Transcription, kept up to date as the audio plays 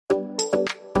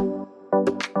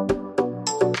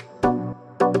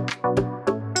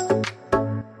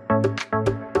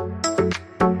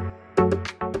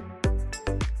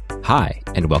Hi,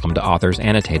 and welcome to Authors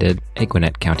Annotated, a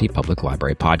Gwinnett County Public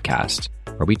Library podcast,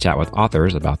 where we chat with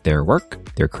authors about their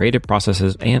work, their creative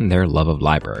processes, and their love of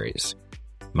libraries.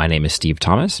 My name is Steve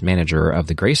Thomas, manager of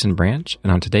the Grayson branch,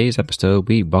 and on today's episode,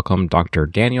 we welcome Dr.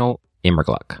 Daniel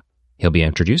Immergluck. He'll be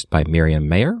introduced by Miriam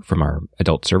Mayer from our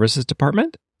Adult Services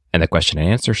Department, and the question and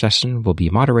answer session will be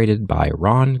moderated by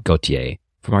Ron Gauthier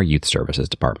from our Youth Services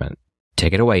Department.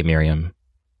 Take it away, Miriam.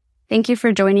 Thank you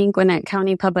for joining Gwinnett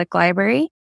County Public Library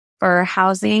for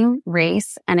Housing,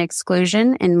 Race, and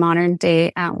Exclusion in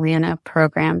Modern-Day Atlanta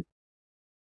program.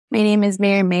 My name is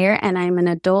Miriam Mayer, and I'm an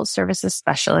Adult Services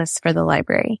Specialist for the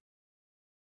library.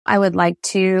 I would like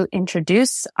to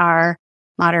introduce our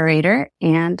moderator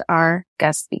and our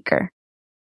guest speaker.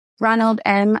 Ronald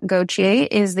M. Gauthier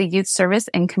is the Youth Service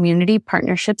and Community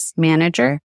Partnerships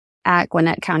Manager at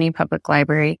Gwinnett County Public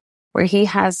Library, where he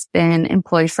has been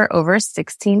employed for over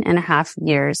 16 and a half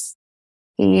years.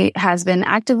 He has been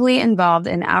actively involved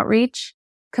in outreach,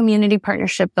 community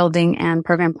partnership building, and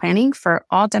program planning for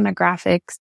all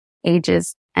demographics,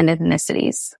 ages, and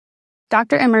ethnicities.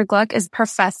 Dr. Immergluck is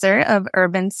professor of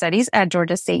urban studies at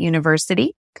Georgia State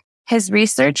University. His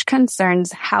research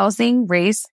concerns housing,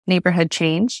 race, neighborhood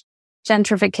change,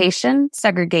 gentrification,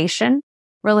 segregation,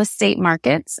 real estate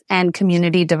markets, and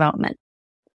community development.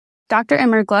 Dr.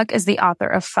 Immergluck is the author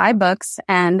of 5 books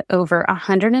and over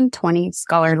 120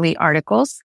 scholarly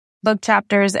articles, book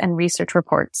chapters, and research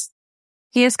reports.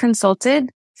 He is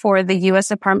consulted for the U.S.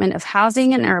 Department of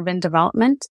Housing and Urban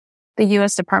Development, the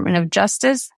U.S. Department of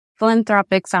Justice,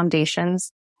 philanthropic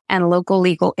foundations, and local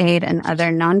legal aid and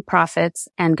other nonprofits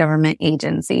and government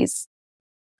agencies.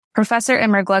 Professor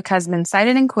Immergluck has been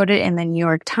cited and quoted in the New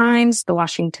York Times, the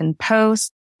Washington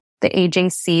Post, the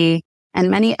AJC,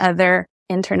 and many other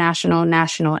international,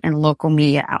 national, and local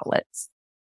media outlets.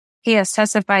 He has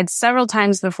testified several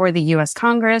times before the U.S.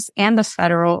 Congress and the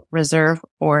Federal Reserve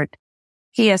Board.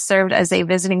 He has served as a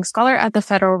visiting scholar at the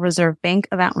Federal Reserve Bank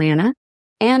of Atlanta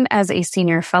and as a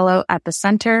senior fellow at the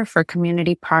Center for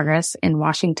Community Progress in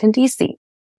Washington, D.C.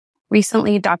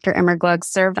 Recently, Dr. Immergluck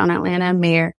served on Atlanta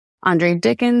Mayor Andre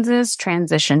Dickens'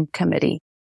 Transition Committee.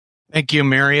 Thank you,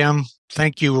 Miriam.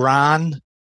 Thank you, Ron.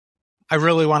 I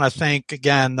really want to thank,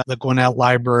 again, the Gwinnett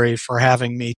Library for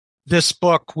having me. This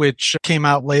book, which came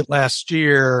out late last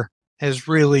year, has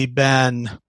really been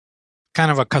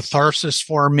kind of a catharsis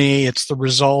for me. It's the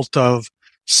result of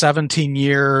 17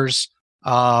 years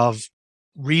of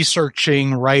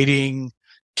researching, writing,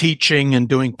 teaching, and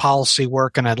doing policy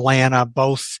work in Atlanta,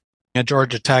 both at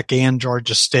Georgia Tech and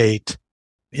Georgia State.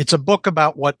 It's a book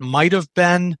about what might have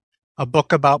been, a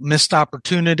book about missed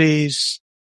opportunities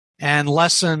and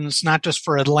lessons, not just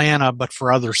for Atlanta, but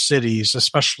for other cities,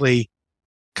 especially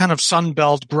kind of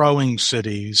Sunbelt growing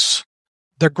cities.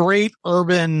 The great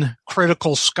urban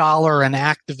critical scholar and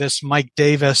activist Mike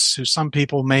Davis, who some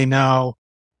people may know,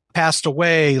 passed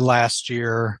away last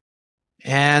year.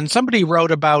 And somebody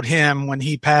wrote about him when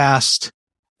he passed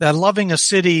that loving a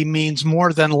city means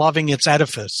more than loving its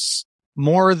edifice,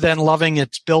 more than loving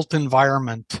its built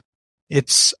environment.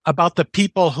 It's about the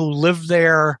people who live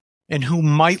there and who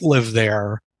might live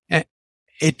there.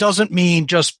 It doesn't mean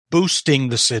just boosting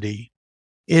the city.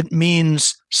 It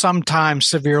means sometimes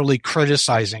severely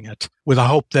criticizing it with a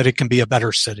hope that it can be a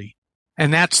better city.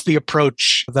 And that's the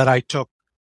approach that I took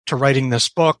to writing this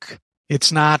book.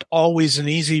 It's not always an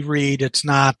easy read. It's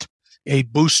not a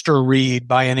booster read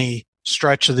by any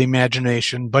stretch of the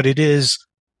imagination, but it is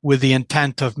with the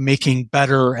intent of making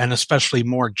better and especially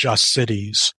more just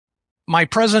cities. My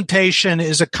presentation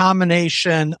is a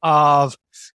combination of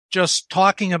just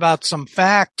talking about some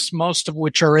facts, most of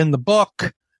which are in the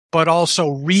book, but also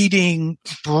reading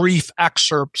brief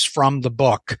excerpts from the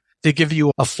book to give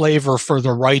you a flavor for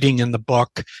the writing in the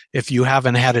book if you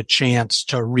haven't had a chance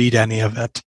to read any of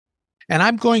it. And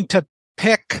I'm going to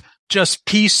pick just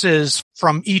pieces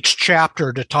from each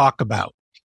chapter to talk about.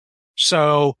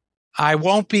 So I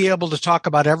won't be able to talk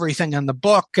about everything in the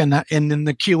book, and in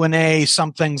the Q&A,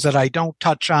 some things that I don't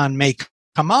touch on may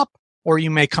come up, or you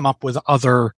may come up with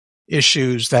other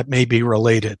issues that may be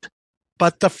related.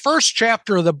 But the first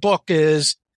chapter of the book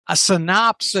is a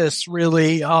synopsis,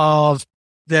 really, of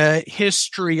the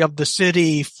history of the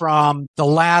city from the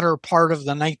latter part of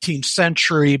the 19th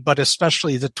century, but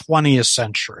especially the 20th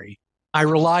century. I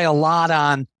rely a lot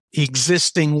on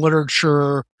existing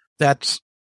literature that's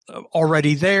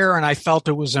already there, and I felt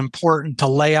it was important to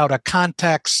lay out a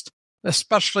context,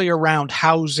 especially around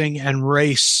housing and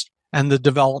race and the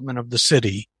development of the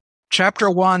city. Chapter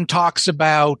 1 talks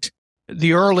about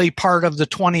the early part of the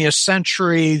 20th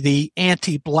century, the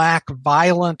anti-Black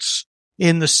violence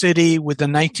in the city with the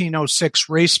 1906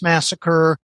 race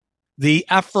massacre. the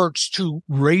efforts to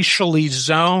racially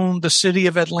zone the city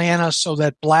of Atlanta so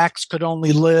that blacks could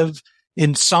only live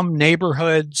in some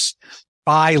neighborhoods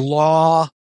by law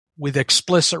with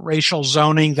explicit racial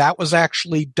zoning. That was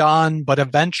actually done, but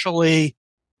eventually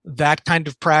that kind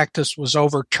of practice was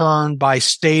overturned by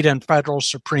state and federal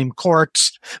Supreme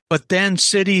Courts. But then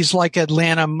cities like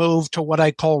Atlanta moved to what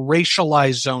I call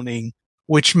racialized zoning,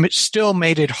 which still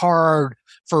made it hard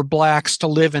for blacks to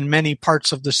live in many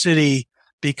parts of the city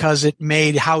because it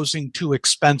made housing too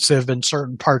expensive in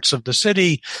certain parts of the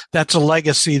city. That's a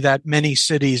legacy that many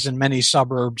cities and many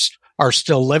suburbs are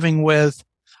still living with.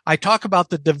 I talk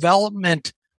about the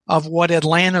development of what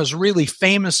Atlanta is really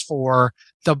famous for,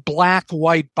 the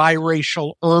black-white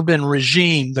biracial urban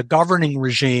regime, the governing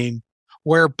regime,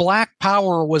 where black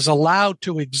power was allowed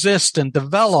to exist and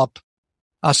develop,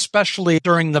 especially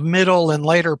during the middle and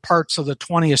later parts of the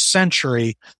 20th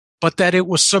century, but that it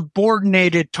was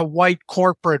subordinated to white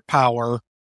corporate power,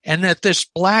 and that this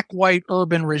black-white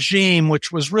urban regime,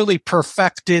 which was really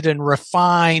perfected and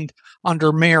refined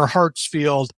under Mayor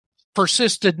Hartsfield,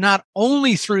 persisted not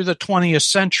only through the 20th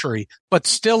century, but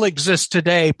still exists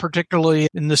today, particularly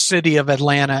in the city of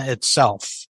Atlanta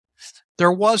itself.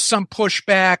 There was some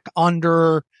pushback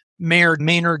under Mayor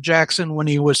Maynard Jackson when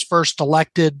he was first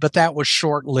elected, but that was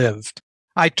short-lived.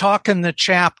 I talk in the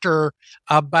chapter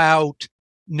about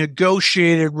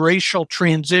negotiated racial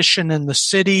transition in the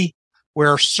city,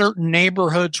 where certain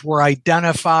neighborhoods were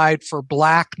identified for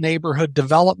black neighborhood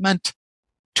development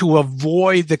to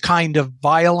avoid the kind of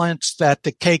violence that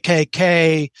the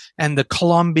KKK and the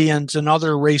Colombians and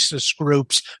other racist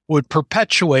groups would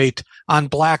perpetuate on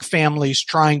black families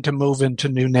trying to move into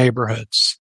new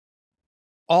neighborhoods.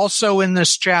 Also in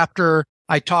this chapter,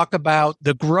 I talk about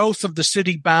the growth of the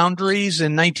city boundaries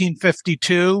in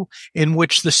 1952, in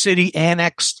which the city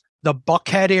annexed the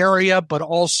Buckhead area, but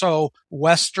also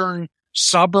western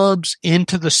suburbs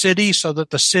into the city so that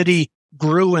the city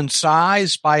grew in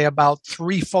size by about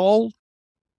threefold.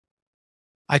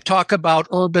 I talk about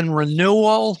urban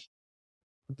renewal,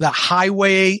 the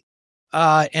highway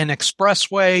and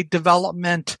expressway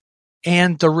development,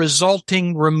 and the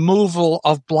resulting removal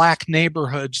of black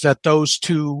neighborhoods that those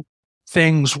two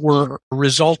things were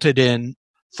resulted in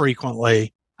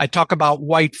frequently. I talk about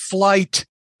white flight,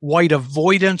 white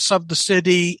avoidance of the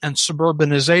city, and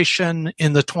suburbanization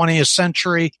in the 20th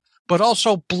century, but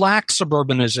also black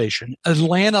suburbanization.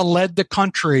 Atlanta led the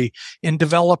country in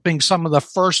developing some of the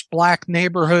first black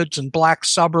neighborhoods and black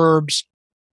suburbs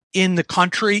in the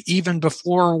country, even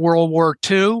before World War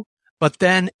II. But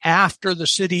then after the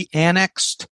city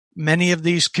annexed many of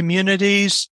these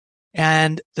communities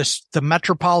and the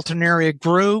metropolitan area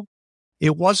grew,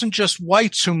 it wasn't just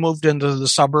whites who moved into the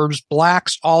suburbs.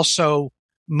 Blacks also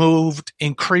moved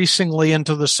increasingly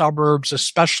into the suburbs,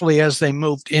 especially as they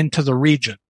moved into the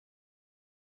region.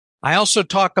 I also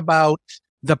talk about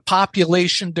the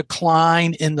population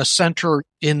decline in the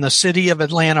city of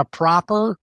Atlanta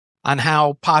proper, on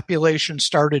how population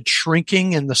started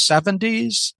shrinking in the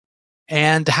 70s,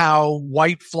 and how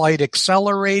white flight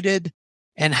accelerated,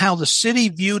 and how the city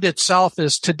viewed itself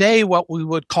as today what we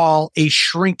would call a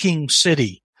shrinking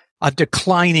city, a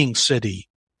declining city,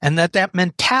 and that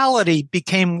mentality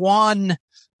became one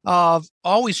of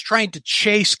always trying to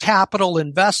chase capital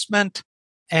investment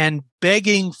and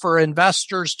begging for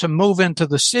investors to move into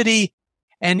the city.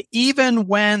 And even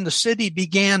when the city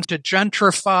began to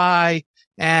gentrify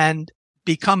and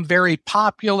become very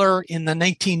popular in the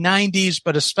 1990s,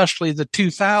 but especially the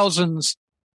 2000s,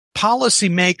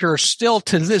 policymakers still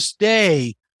to this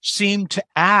day seem to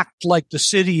act like the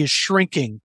city is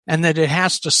shrinking and that it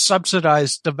has to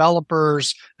subsidize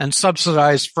developers and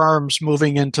subsidize firms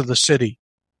moving into the city.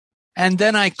 And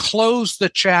then I close the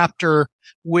chapter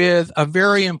with a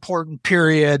very important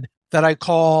period that I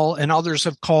call, and others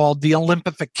have called, the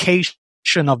Olympification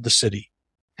of the city.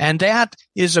 And that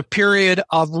is a period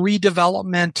of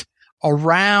redevelopment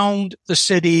around the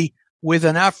city with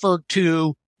an effort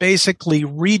to basically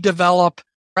redevelop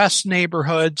rest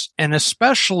neighborhoods and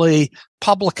especially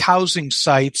public housing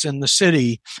sites in the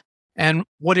city. And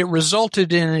what it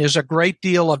resulted in is a great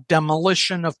deal of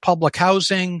demolition of public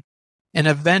housing, and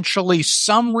eventually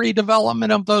some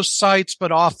redevelopment of those sites,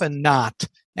 but often not.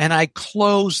 And I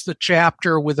close the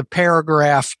chapter with a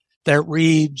paragraph that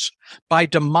reads, by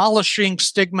demolishing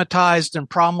stigmatized and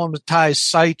problematized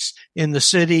sites in the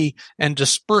city and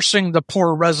dispersing the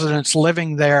poor residents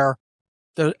living there,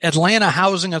 the Atlanta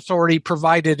Housing Authority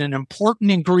provided an important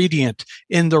ingredient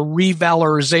in the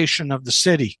revalorization of the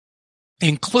city,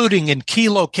 including in key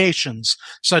locations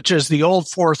such as the Old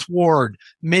Fourth Ward,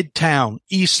 Midtown,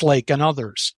 Eastlake, and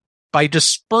others. By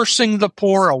dispersing the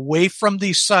poor away from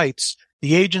these sites,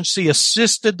 the agency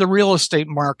assisted the real estate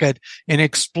market in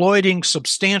exploiting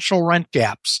substantial rent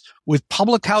gaps. With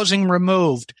public housing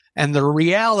removed and the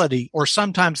reality, or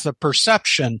sometimes the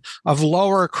perception, of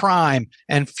lower crime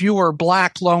and fewer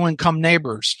black low-income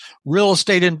neighbors, real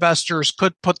estate investors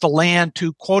could put the land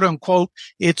to, quote-unquote,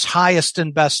 its highest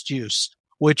and best use,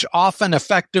 which often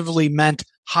effectively meant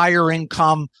higher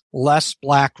income, less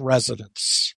black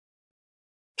residents.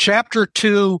 Chapter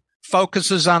 2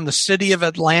 focuses on the city of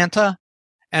Atlanta,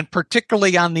 and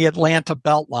particularly on the Atlanta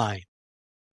Beltline.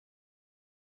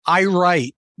 I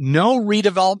write, no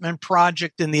redevelopment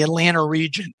project in the Atlanta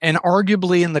region, and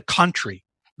arguably in the country,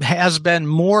 has been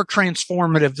more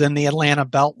transformative than the Atlanta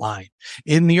Beltline.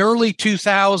 In the early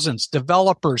 2000s,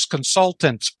 developers,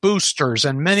 consultants, boosters,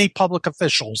 and many public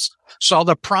officials saw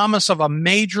the promise of a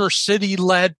major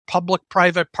city-led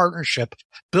public-private partnership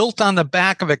built on the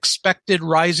back of expected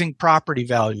rising property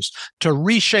values to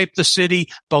reshape the city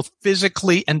both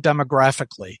physically and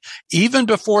demographically. Even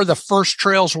before the first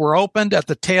trails were opened at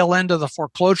the tail end of the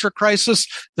foreclosure crisis,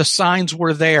 the signs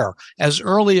were there. As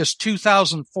early as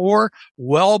 2004,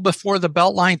 well before the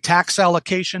Beltline tax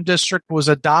allocation district was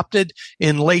adopted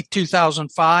in late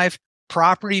 2005,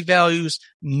 property values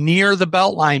near the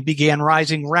Beltline began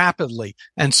rising rapidly,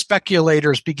 and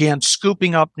speculators began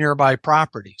scooping up nearby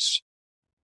properties.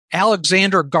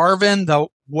 Alexander Garvin, the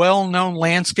well-known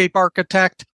landscape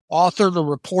architect, authored a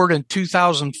report in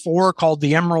 2004 called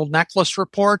the Emerald Necklace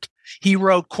Report. He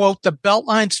wrote, quote, "The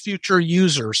Beltline's future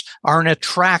users are an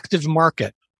attractive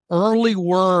market. Early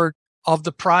word of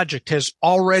the project has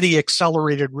already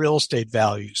accelerated real estate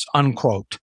values,"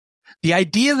 unquote. The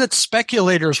idea that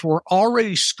speculators were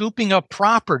already scooping up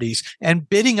properties and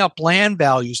bidding up land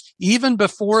values even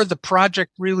before the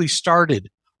project really started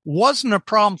wasn't a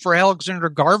problem for Alexander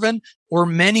Garvin or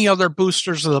many other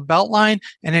boosters of the Beltline,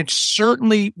 and it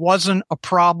certainly wasn't a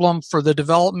problem for the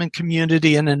development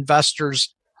community and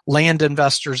investors, land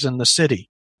investors in the city.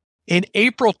 In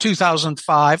April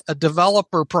 2005, a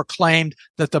developer proclaimed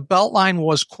that the Beltline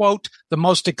was, quote, "the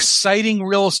most exciting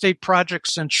real estate project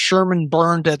since Sherman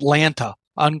burned Atlanta,"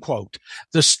 unquote.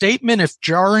 The statement, if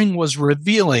jarring, was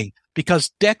revealing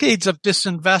because decades of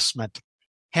disinvestment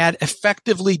had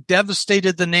effectively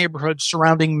devastated the neighborhood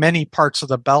surrounding many parts of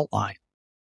the Beltline.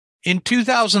 In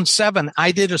 2007,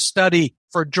 I did a study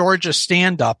for Georgia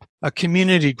Stand Up, a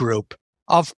community group,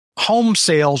 of home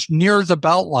sales near the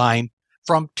Beltline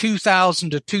from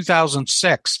 2000 to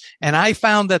 2006, and I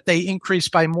found that they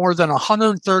increased by more than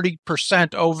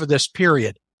 130% over this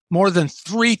period, more than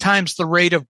 3 times the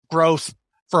rate of growth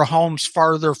for homes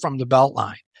farther from the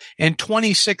Beltline. In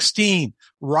 2016,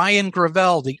 Ryan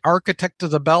Gravel, the architect of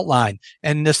the Beltline,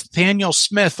 and Nathaniel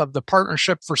Smith of the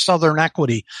Partnership for Southern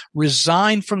Equity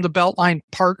resigned from the Beltline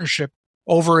Partnership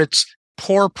over its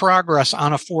poor progress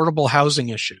on affordable housing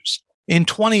issues. In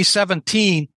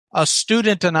 2017, a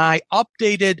student and I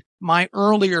updated my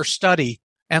earlier study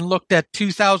and looked at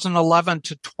 2011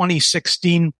 to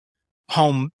 2016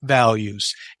 home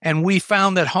values. And we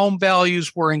found that home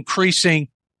values were increasing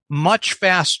much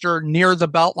faster near the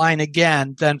Beltline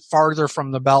again than farther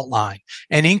from the Beltline.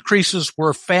 And increases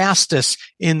were fastest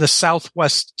in the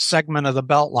southwest segment of the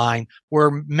Beltline,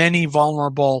 where many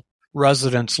vulnerable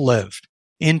residents lived.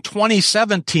 In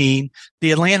 2017,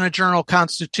 the Atlanta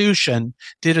Journal-Constitution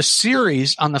did a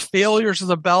series on the failures of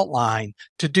the Beltline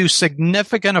to do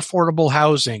significant affordable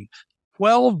housing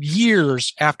 12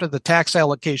 years after the tax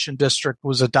allocation district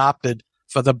was adopted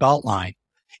for the Beltline.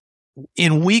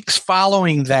 In weeks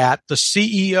following that, the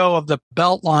CEO of the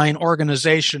Beltline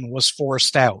organization was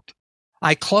forced out.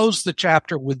 I closed the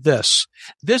chapter with this.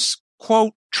 This,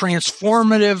 quote,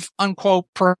 transformative, unquote,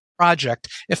 project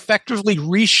effectively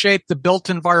reshaped the built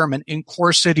environment in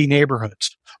core city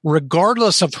neighborhoods,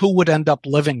 regardless of who would end up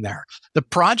living there. The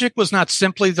project was not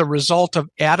simply the result of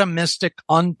atomistic,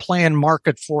 unplanned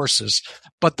market forces,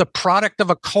 but the product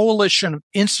of a coalition of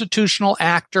institutional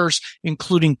actors,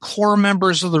 including core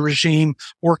members of the regime,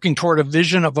 working toward a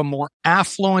vision of a more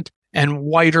affluent and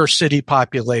whiter city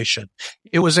population.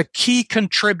 It was a key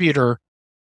contributor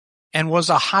and was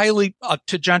to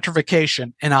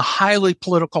gentrification and a highly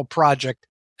political project,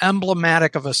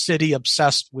 emblematic of a city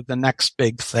obsessed with the next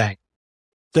big thing.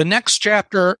 The next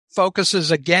chapter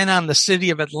focuses again on the city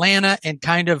of Atlanta and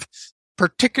kind of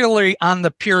particularly on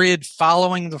the period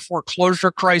following the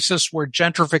foreclosure crisis where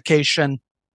gentrification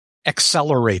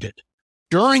accelerated.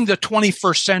 During the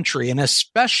 21st century, and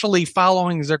especially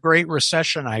following the Great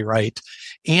Recession, I write,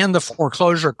 and the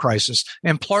foreclosure crisis,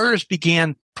 employers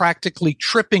began practically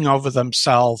tripping over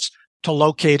themselves to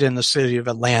locate in the city of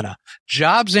Atlanta.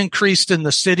 Jobs increased in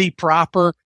the city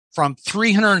proper, from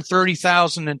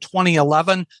 330,000 in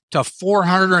 2011 to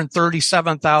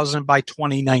 437,000 by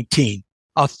 2019,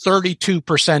 a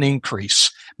 32%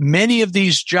 increase. Many of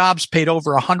these jobs paid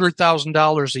over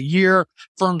 $100,000 a year.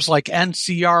 Firms like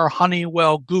NCR,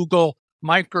 Honeywell, Google,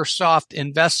 Microsoft,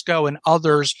 Invesco, and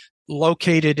others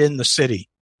located in the city.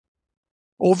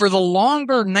 Over the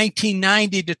longer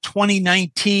 1990 to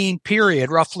 2019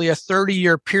 period, roughly a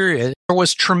 30-year period, there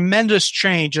was tremendous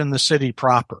change in the city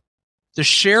proper. The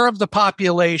share of the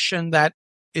population that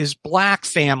is Black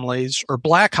families or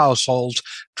Black households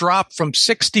dropped from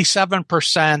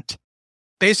 67%,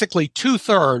 basically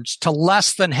 2/3, to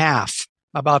less than half,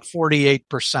 about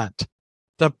 48%.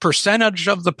 The percentage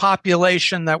of the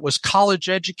population that was college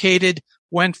educated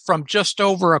went from just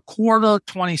over a quarter,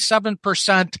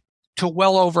 27%, to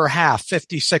well over half,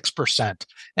 56%.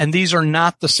 And these are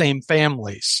not the same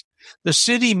families. The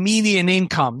city median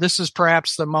income, this is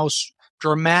perhaps the most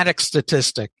dramatic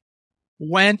statistic,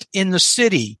 went in the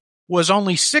city was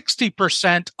only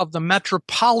 60% of the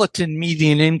metropolitan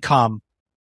median income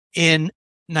in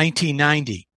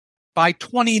 1990. By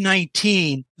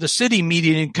 2019, the city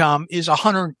median income is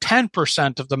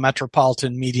 110% of the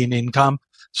metropolitan median income,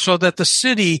 so that the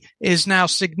city is now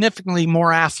significantly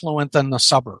more affluent than the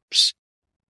suburbs.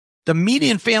 The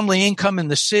median family income in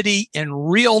the city in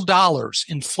real dollars,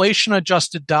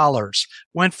 inflation-adjusted dollars,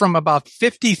 went from about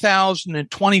 $50,000 in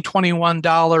 2021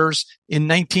 dollars in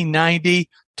 1990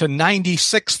 to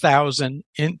 $96,000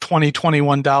 in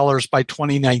 2021 dollars by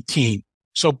 2019.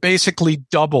 So basically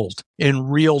doubled in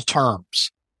real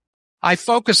terms. I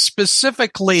focus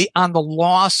specifically on the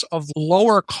loss of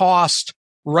lower cost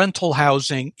rental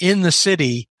housing in the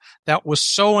city that was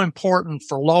so important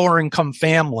for lower income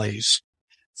families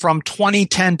from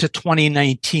 2010 to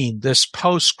 2019, this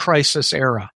post-crisis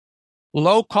era.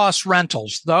 Low-cost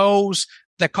rentals, those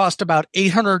that cost about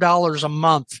 $800 a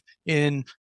month in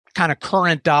kind of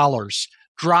current dollars,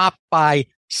 dropped by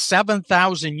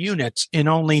 7,000 units in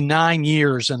only 9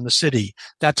 years in the city.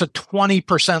 That's a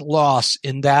 20% loss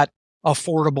in that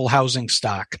affordable housing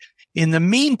stock. In the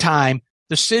meantime,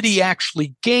 the city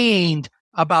actually gained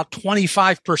about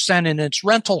 25% in its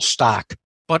rental stock,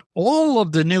 but all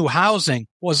of the new housing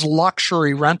was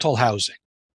luxury rental housing,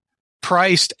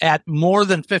 priced at more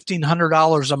than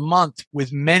 $1,500 a month,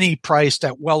 with many priced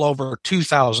at well over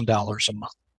 $2,000 a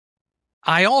month.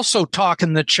 I also talk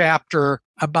in the chapter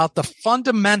about the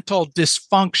fundamental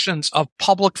dysfunctions of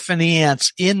public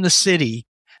finance in the city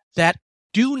that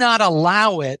did not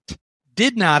allow it,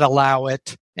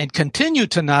 and continue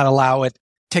to not allow it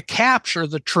to capture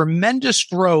the tremendous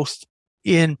growth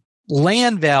in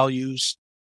land values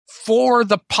for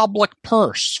the public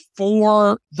purse,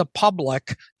 for the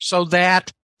public, so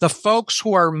that the folks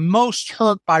who are most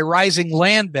hurt by rising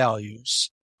land values,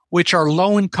 which are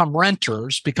low-income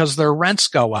renters because their rents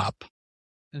go up,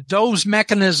 those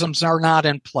mechanisms are not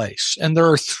in place. And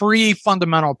there are three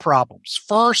fundamental problems.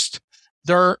 First,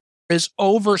 there is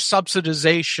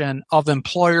over-subsidization of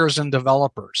employers and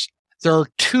developers. There are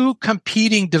two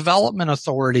competing development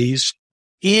authorities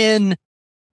in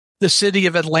the city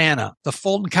of Atlanta, the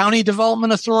Fulton County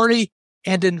Development Authority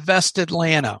and Invest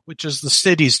Atlanta, which is the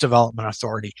city's development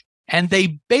authority. And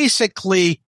they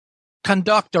basically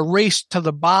conduct a race to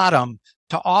the bottom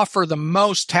to offer the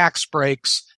most tax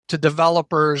breaks to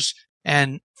developers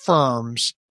and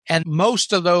firms. And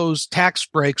most of those tax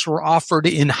breaks were offered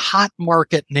in hot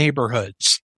market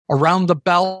neighborhoods around the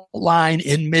Beltline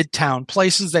in Midtown,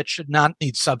 places that should not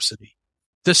need subsidy.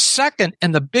 The second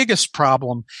and the biggest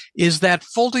problem is that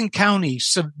Fulton County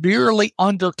severely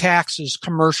undertaxes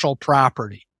commercial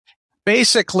property.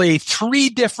 Basically, 3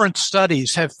 different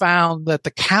studies have found that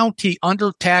the county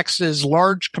undertaxes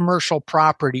large commercial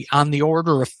property on the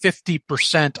order of 50%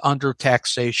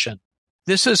 undertaxation.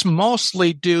 This is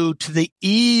mostly due to the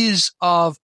ease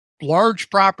of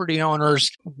large property owners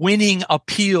winning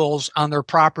appeals on their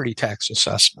property tax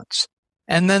assessments.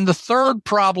 And then the third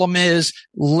problem is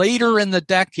later in the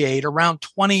decade, around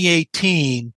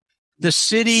 2018, the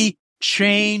city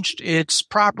changed its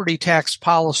property tax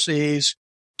policies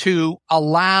to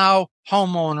allow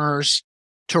homeowners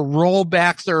to roll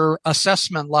back their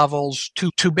assessment levels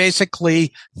to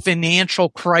basically financial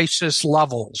crisis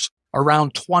levels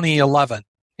around 2011.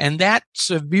 And that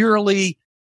severely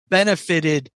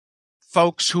benefited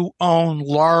folks who own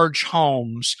large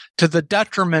homes, to the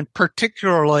detriment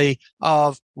particularly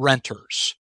of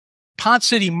renters. Pond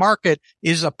City Market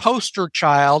is a poster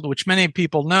child, which many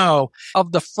people know,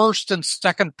 of the first and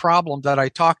second problem that I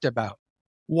talked about.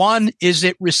 One is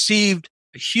it received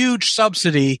a huge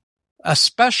subsidy,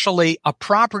 especially a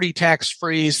property tax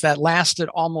freeze that lasted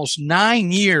almost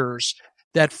 9 years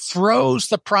that froze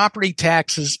the property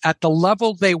taxes at the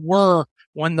level they were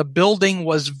when the building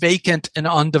was vacant and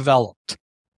undeveloped.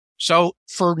 So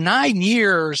for 9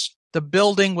 years, the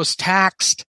building was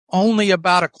taxed only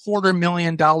about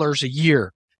 $250,000 a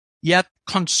year. Yet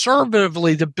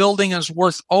conservatively, the building is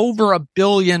worth over $1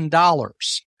 billion.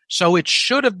 So it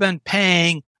should have been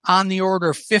paying on the order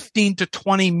of $15 to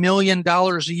 $20 million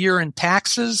a year in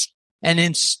taxes. And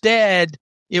instead,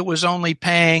 it was only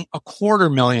paying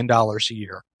 $250,000 a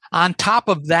year. On top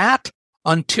of that,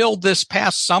 until this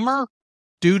past summer,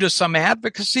 due to some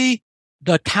advocacy,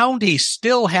 the county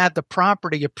still had the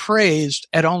property appraised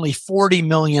at only $40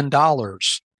 million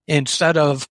instead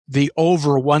of the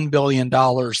over $1 billion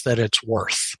that it's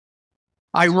worth.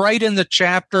 I write in the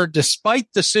chapter, despite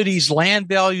the city's land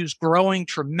values growing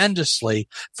tremendously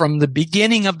from the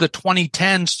beginning of the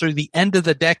 2010s through the end of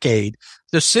the decade,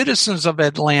 the citizens of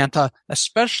Atlanta,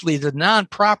 especially the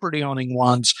non-property owning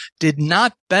ones, did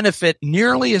not benefit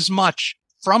nearly as much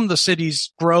from the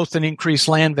city's growth and increased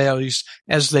land values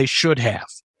as they should have.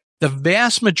 The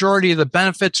vast majority of the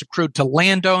benefits accrued to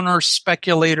landowners,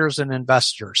 speculators, and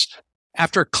investors.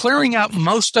 After clearing out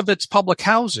most of its public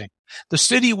housing, the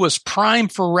city was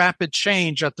primed for rapid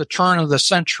change at the turn of the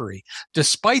century.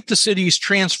 Despite the city's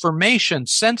transformation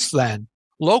since then,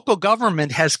 local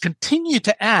government has continued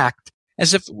to act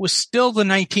as if it was still the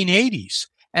 1980s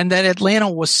and that Atlanta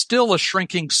was still a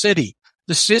shrinking city.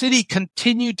 The city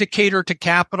continued to cater to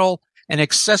capital and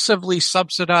excessively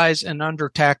subsidize and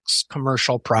undertax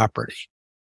commercial property.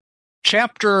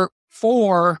 Chapter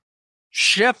 4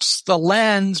 shifts the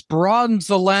lens, broadens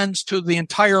the lens to the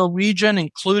entire region,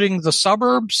 including the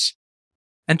suburbs.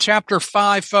 And Chapter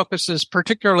 5 focuses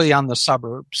particularly on the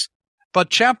suburbs. But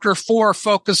Chapter 4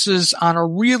 focuses on a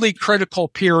really critical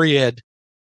period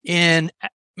in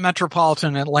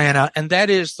metropolitan Atlanta, and that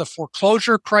is the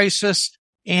foreclosure crisis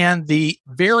and the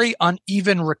very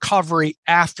uneven recovery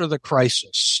after the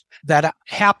crisis that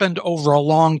happened over a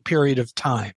long period of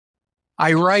time.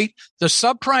 I write, the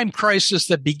subprime crisis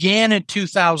that began in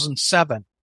 2007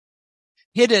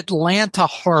 hit Atlanta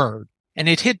hard, and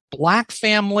it hit Black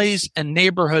families and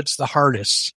neighborhoods the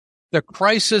hardest. The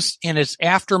crisis and its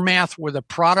aftermath were the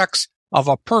products of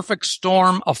a perfect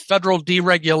storm of federal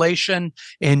deregulation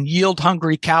and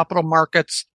yield-hungry capital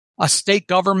markets, a state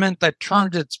government that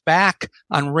turned its back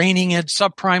on reining in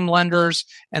subprime lenders,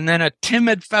 and then a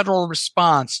timid federal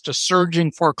response to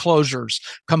surging foreclosures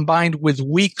combined with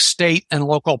weak state and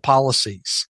local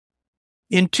policies.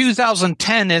 In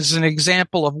 2010, as an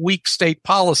example of weak state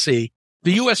policy,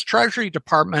 the U.S. Treasury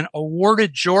Department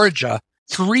awarded Georgia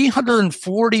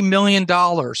 $340 million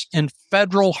in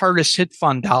federal hardest hit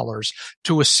fund dollars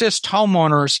to assist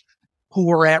homeowners who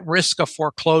were at risk of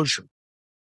foreclosure.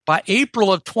 By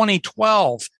April of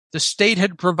 2012, the state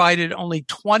had provided only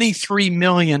 $23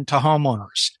 million to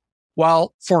homeowners,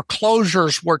 while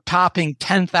foreclosures were topping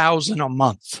 10,000 a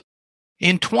month.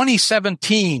 In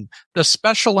 2017, the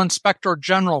Special Inspector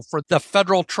General for the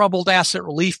Federal Troubled Asset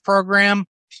Relief Program,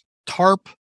 TARP,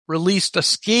 released a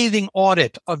scathing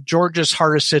audit of Georgia's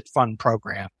hardest hit fund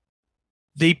program.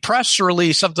 The press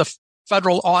release of the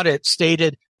federal audit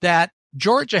stated that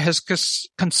Georgia has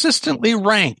consistently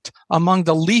ranked among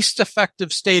the least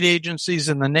effective state agencies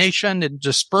in the nation in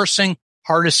dispersing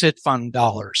hardest hit fund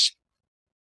dollars.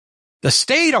 The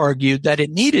state argued that it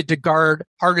needed to guard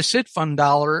hardest hit fund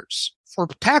dollars for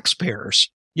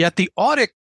taxpayers, yet the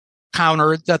audit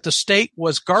countered that the state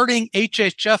was guarding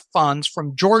HHF funds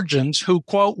from Georgians who,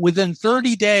 quote, within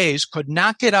 30 days could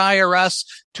not get IRS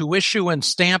to issue and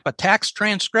stamp a tax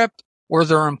transcript or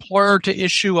their employer to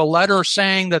issue a letter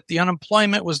saying that the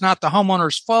unemployment was not the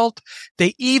homeowner's fault.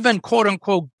 They even, quote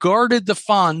unquote, guarded the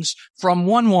funds from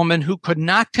one woman who could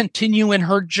not continue in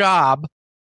her job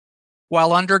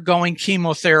while undergoing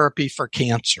chemotherapy for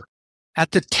cancer.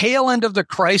 At the tail end of the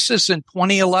crisis in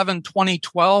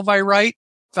 2011-2012, I write,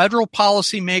 federal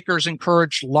policymakers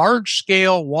encouraged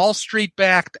large-scale Wall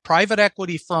Street-backed private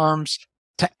equity firms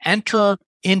to enter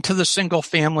into the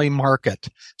single-family market.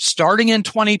 Starting in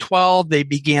 2012, they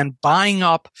began buying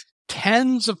up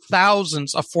tens of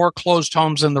thousands of foreclosed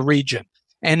homes in the region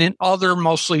and in other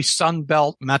mostly Sun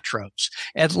Belt metros.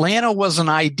 Atlanta was an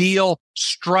ideal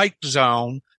strike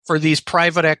zone for these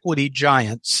private equity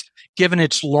giants, given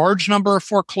its large number of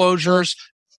foreclosures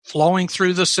flowing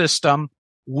through the system,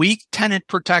 weak tenant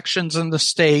protections in the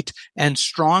state, and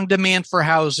strong demand for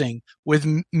housing,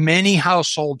 with many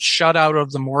households shut out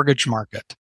of the mortgage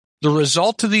market. The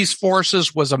result of these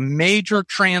forces was a major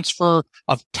transfer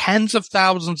of tens of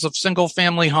thousands of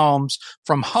single-family homes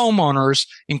from homeowners,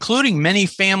 including many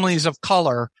families of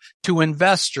color, to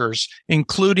investors,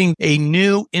 including a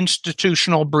new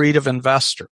institutional breed of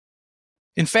investor.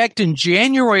 In fact, in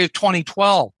January of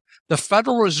 2012, the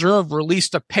Federal Reserve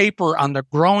released a paper on the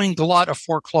growing glut of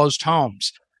foreclosed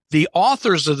homes. The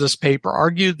authors of this paper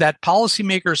argued that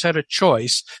policymakers had a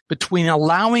choice between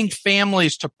allowing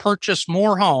families to purchase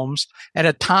more homes at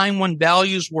a time when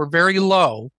values were very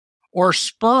low or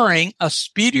spurring a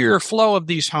speedier flow of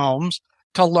these homes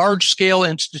to large-scale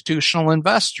institutional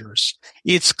investors.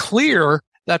 It's clear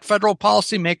that federal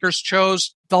policymakers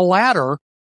chose the latter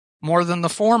more than the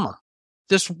former.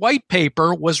 This white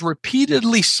paper was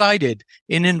repeatedly cited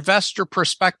in investor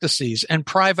prospectuses and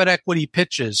private equity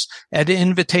pitches at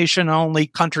invitation-only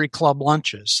country club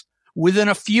lunches. Within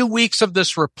a few weeks of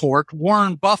this report,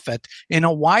 Warren Buffett, in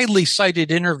a widely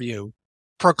cited interview,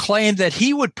 proclaimed that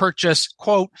he would purchase,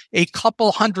 quote, a couple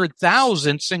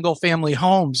 100,000 single-family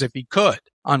homes if he could,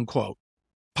 unquote.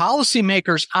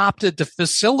 Policymakers opted to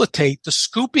facilitate the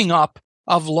scooping up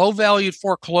of low-valued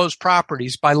foreclosed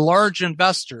properties by large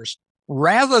investors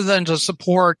rather than to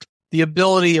support the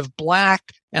ability of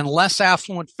Black and less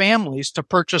affluent families to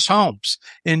purchase homes.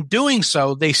 In doing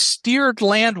so, they steered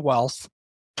land wealth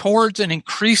towards an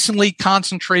increasingly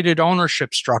concentrated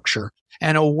ownership structure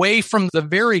and away from the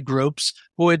very groups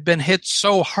who had been hit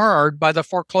so hard by the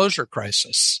foreclosure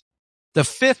crisis. The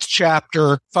fifth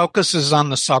chapter focuses on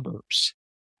the suburbs.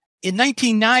 In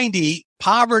 1990,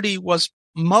 poverty was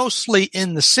mostly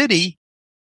in the city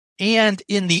and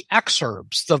in the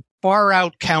exurbs, the far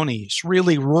out counties,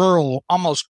 really rural,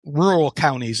 almost rural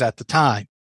counties at the time.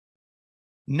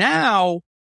 Now,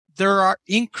 there are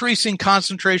increasing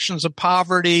concentrations of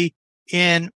poverty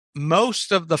in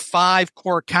most of the 5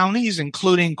 core counties,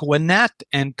 including Gwinnett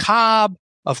and Cobb,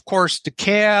 of course,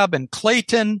 DeKalb and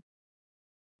Clayton,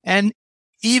 and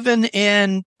even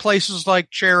in places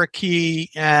like Cherokee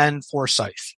and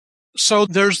Forsyth. So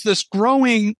there's this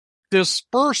growing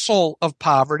dispersal of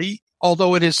poverty,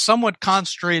 although it is somewhat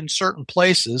concentrated in certain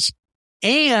places,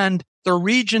 and the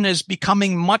region is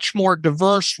becoming much more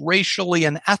diverse racially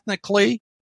and ethnically.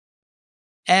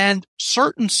 And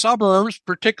certain suburbs,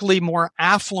 particularly more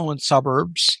affluent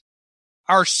suburbs,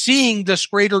 are seeing this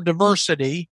greater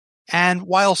diversity. And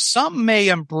while some may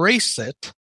embrace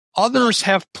it, others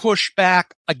have pushed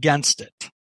back against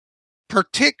it,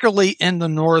 particularly in the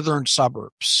northern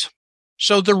suburbs.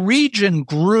 So the region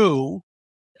grew,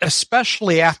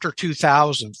 especially after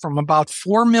 2000, from about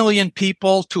 4 million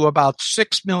people to about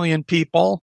 6 million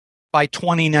people by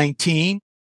 2019,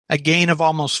 a gain of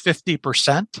almost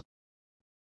 50%.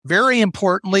 Very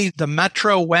importantly, the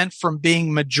metro went from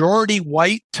being majority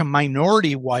white to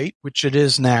minority white, which it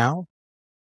is now.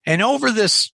 And over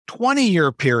this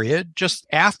 20-year period, just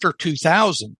after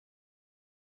 2000,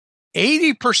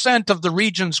 80% of the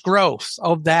region's growth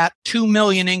of that 2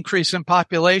 million increase in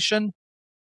population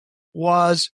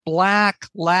was Black,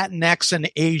 Latinx,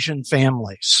 and Asian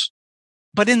families.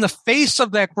 But in the face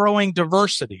of that growing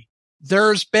diversity,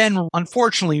 there's been,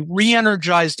 unfortunately,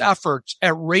 re-energized efforts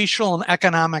at racial and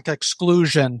economic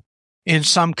exclusion in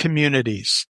some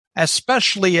communities,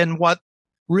 especially in what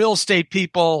real estate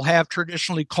people have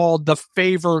traditionally called the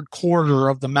favored quarter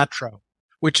of the metro,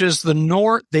 which is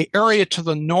the area to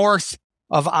the north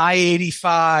of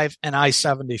I-85 and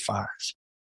I-75.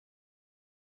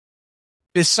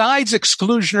 Besides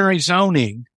exclusionary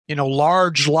zoning,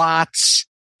 large lots,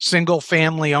 single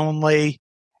family only,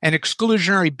 and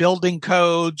exclusionary building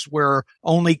codes where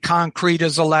only concrete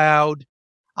is allowed,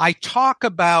 I talk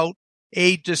about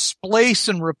a displace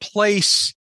and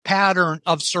replace pattern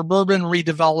of suburban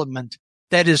redevelopment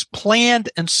that is planned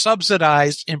and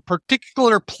subsidized in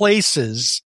particular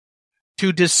places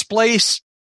to displace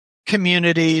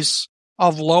communities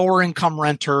of lower income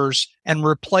renters and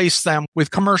replace them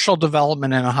with commercial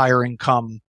development in higher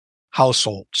income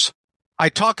households. I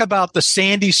talk about the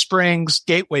Sandy Springs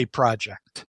Gateway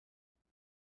Project,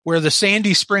 where the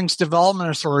Sandy Springs Development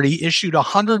Authority issued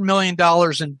 $100 million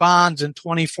in bonds in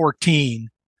 2014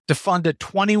 to fund a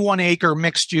 21-acre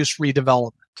mixed-use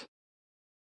redevelopment.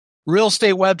 Real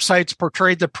estate websites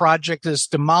portrayed the project as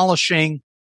demolishing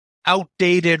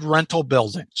outdated rental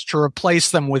buildings to replace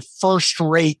them with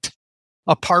first-rate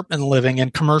apartment living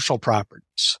and commercial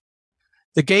properties.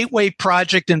 The Gateway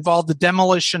project involved the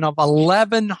demolition of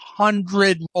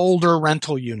 1,100 older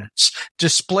rental units,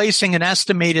 displacing an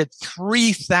estimated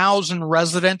 3,000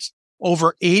 residents,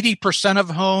 over 80%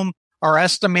 of whom are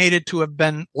estimated to have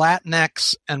been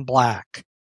Latinx and Black.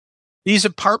 These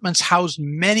apartments housed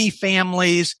many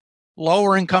families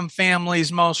lower income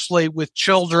families mostly with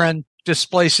children,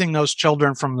 displacing those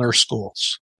children from their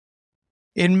schools.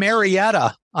 In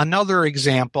Marietta, another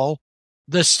example,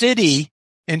 the city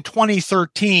in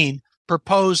 2013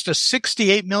 proposed a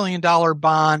 $68 million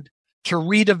bond to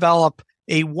redevelop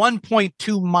a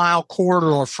 1.2 mile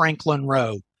corridor of Franklin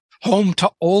Road, home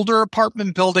to older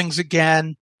apartment buildings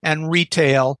again and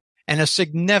retail, and a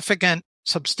significant,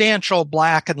 substantial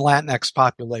Black and Latinx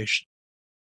population.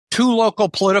 Two local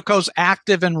politicos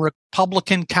active in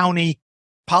Republican County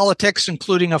politics,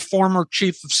 including a former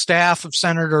chief of staff of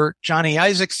Senator Johnny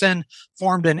Isakson,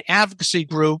 formed an advocacy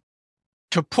group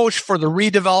to push for the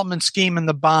redevelopment scheme and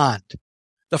the bond.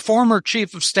 The former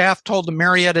chief of staff told the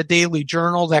Marietta Daily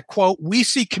Journal that, quote, "We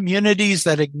see communities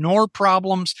that ignore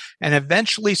problems and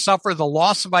eventually suffer the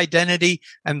loss of identity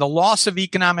and the loss of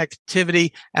economic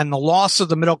activity and the loss of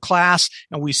the middle class.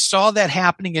 And we saw that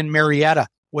happening in Marietta.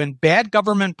 When bad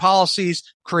government policies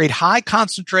create high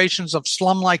concentrations of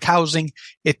slum-like housing,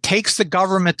 it takes the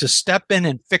government to step in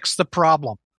and fix the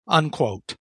problem,"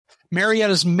 unquote.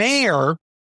 Marietta's mayor,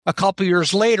 a couple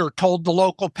years later, told the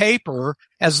local paper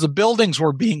as the buildings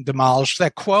were being demolished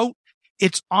that, quote,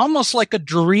 "It's almost like a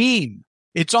dream.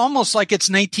 It's almost like it's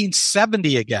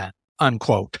 1970 again,"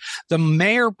 unquote. The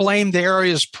mayor blamed the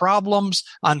area's problems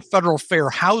on federal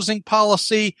fair housing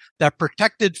policy that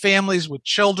protected families with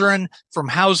children from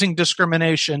housing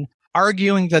discrimination,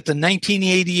 arguing that the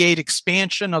 1988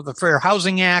 expansion of the Fair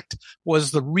Housing Act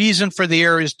was the reason for the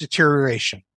area's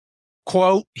deterioration.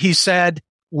 Quote, he said,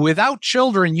 "Without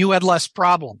children, you had less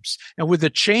problems. And with the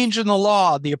change in the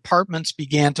law, the apartments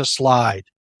began to slide,"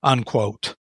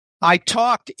 unquote. I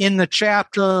talked in the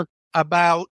chapter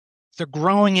about the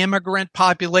growing immigrant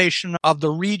population of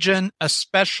the region,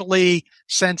 especially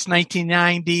since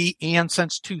 1990 and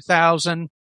since 2000.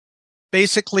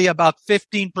 Basically, about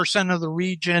 15% of the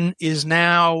region is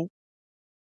now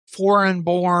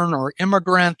foreign-born or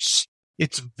immigrants.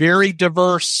 It's very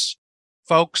diverse.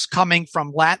 Folks coming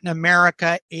from Latin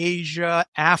America, Asia,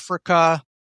 Africa.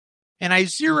 And I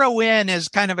zero in as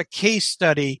kind of a case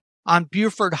study on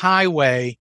Buford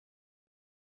Highway.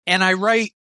 And I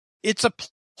write, it's a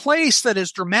place that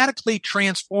has dramatically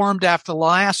transformed after the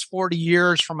last 40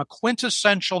 years from a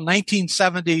quintessential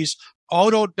 1970s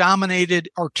auto-dominated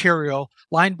arterial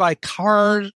lined by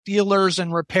car dealers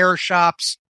and repair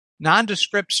shops,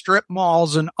 nondescript strip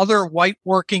malls, and other white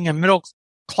working and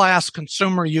middle-class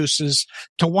consumer uses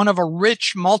to one of a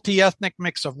rich multi-ethnic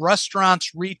mix of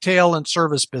restaurants, retail, and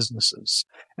service businesses.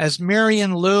 As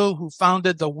Marion Liu, who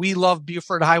founded the We Love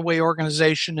Buford Highway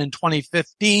organization in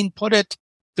 2015, put it,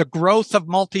 the growth of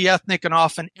multi-ethnic and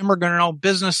often immigrant-owned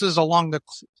businesses along the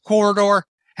corridor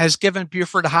has given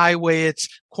Buford Highway its,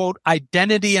 quote,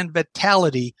 identity and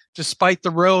vitality, despite the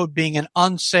road being an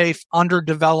unsafe,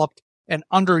 underdeveloped, and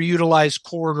underutilized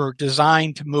corridor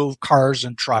designed to move cars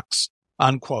and trucks,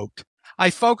 unquote. I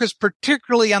focus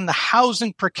particularly on the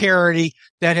housing precarity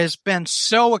that has been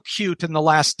so acute in the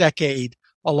last decade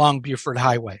along Buford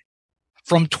Highway.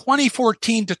 From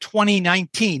 2014 to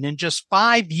 2019, in just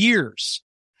 5 years,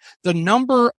 the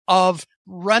number of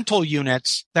rental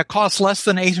units that cost less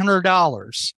than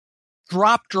 $800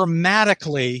 dropped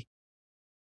dramatically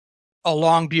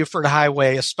along Buford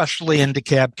Highway, especially in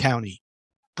DeKalb County.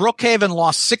 Brookhaven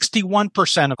lost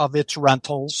 61% of its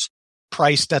rentals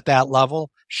priced at that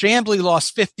level. Chamblee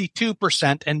lost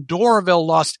 52%, and Doraville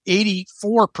lost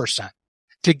 84%.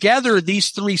 Together, these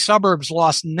three suburbs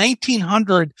lost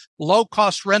 1,900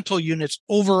 low-cost rental units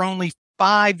over only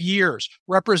 5 years,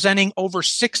 representing over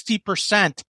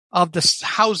 60% of the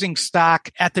housing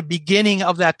stock at the beginning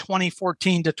of that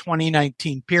 2014 to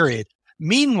 2019 period.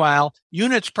 Meanwhile,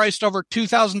 units priced over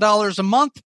 $2,000 a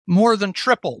month more than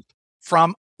tripled,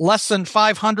 from less than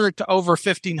 500 to over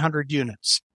 1,500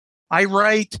 units. I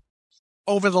write,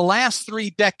 over the last 3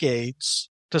 decades,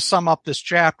 to sum up this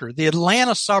chapter, the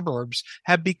Atlanta suburbs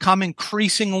have become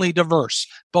increasingly diverse,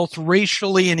 both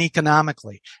racially and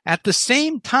economically. At the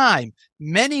same time,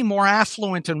 many more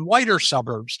affluent and whiter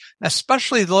suburbs,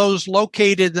 especially those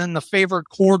located in the favored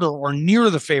quarter or near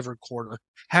the favored quarter,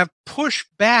 have pushed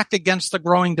back against the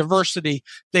growing diversity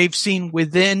they've seen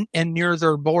within and near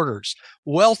their borders.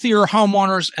 Wealthier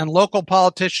homeowners and local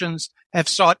politicians have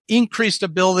sought increased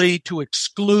ability to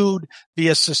exclude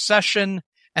via secession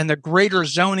and the greater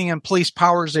zoning and police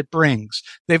powers it brings.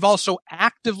 They've also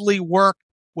actively worked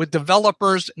with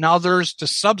developers and others to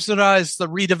subsidize the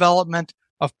redevelopment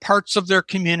of parts of their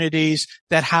communities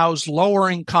that house lower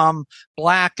income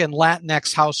Black and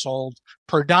Latinx households,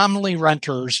 predominantly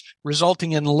renters,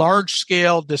 resulting in large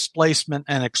scale displacement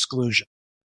and exclusion.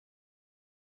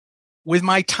 With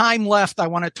my time left, I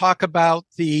want to talk about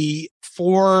the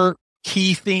 4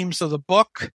 key themes of the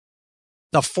book.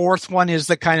 The fourth one is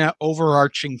the kind of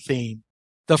overarching theme.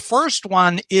 The first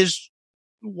one is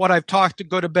what I've talked a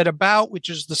good bit about, which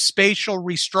is the spatial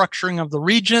restructuring of the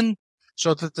region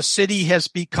so that the city has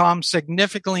become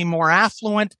significantly more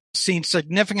affluent, seen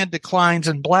significant declines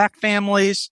in Black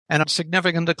families and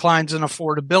significant declines in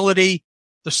affordability.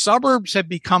 The suburbs have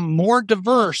become more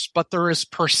diverse, but there is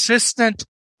persistent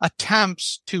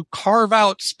attempts to carve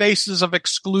out spaces of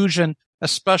exclusion,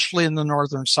 especially in the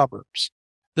northern suburbs.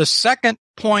 The second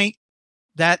point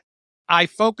that I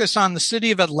focus on the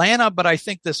city of Atlanta, but I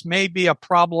think this may be a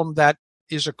problem that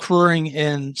is occurring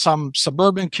in some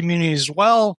suburban communities as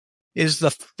well, is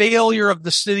the failure of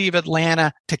the city of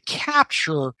Atlanta to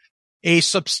capture a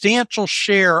substantial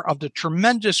share of the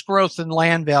tremendous growth in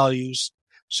land values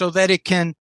so that it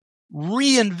can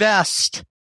reinvest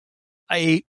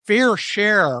a fair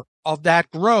share of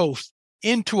that growth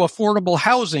into affordable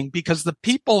housing, because the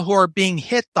people who are being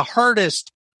hit the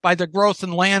hardest by the growth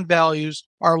in land values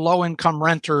are low-income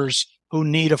renters who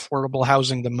need affordable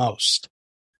housing the most.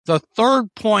 The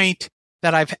third point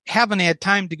that I haven't had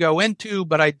time to go into,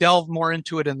 but I delve more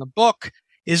into it in the book,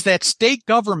 is that state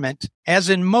government, as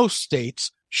in most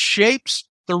states, shapes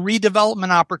the redevelopment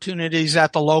opportunities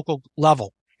at the local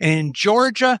level. And in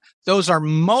Georgia, those are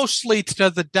mostly to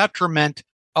the detriment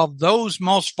of those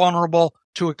most vulnerable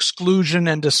to exclusion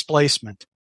and displacement.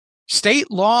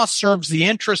 State law serves the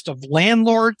interest of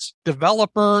landlords,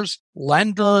 developers,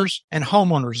 lenders, and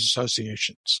homeowners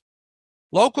associations.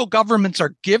 Local governments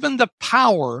are given the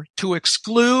power to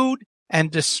exclude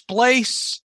and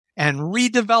displace and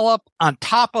redevelop on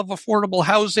top of affordable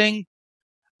housing,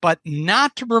 but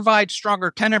not to provide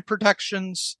stronger tenant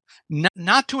protections,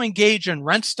 not to engage in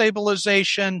rent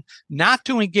stabilization, not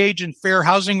to engage in fair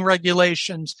housing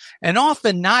regulations, and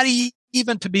often not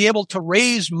even to be able to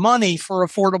raise money for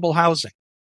affordable housing.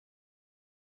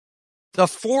 The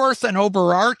fourth and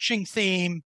overarching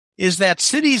theme is that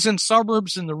cities and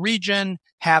suburbs in the region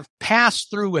have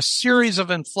passed through a series of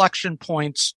inflection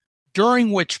points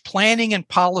during which planning and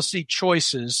policy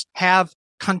choices have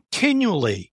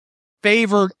continually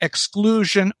favored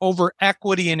exclusion over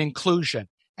equity and inclusion.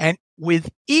 And with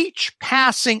each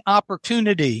passing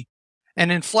opportunity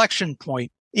and inflection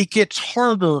point, it gets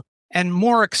harder and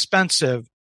more expensive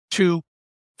to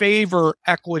favor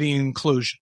equity and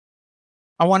inclusion.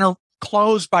 I want to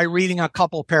close by reading a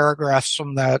couple paragraphs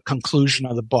from the conclusion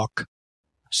of the book.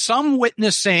 Some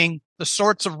witnessing the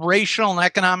sorts of racial and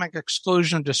economic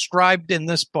exclusion described in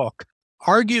this book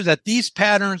argue that these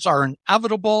patterns are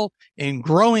inevitable in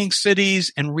growing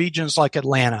cities and regions like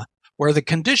Atlanta. Where the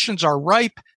conditions are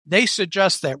ripe, they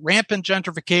suggest that rampant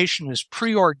gentrification is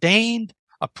preordained,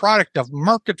 a product of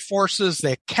market forces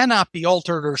that cannot be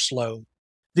altered or slowed.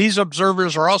 These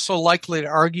observers are also likely to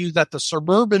argue that the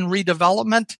suburban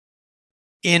redevelopment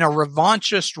in a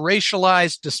revanchist,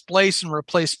 racialized, displace and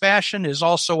replace fashion is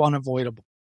also unavoidable.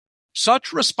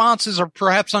 Such responses are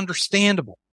perhaps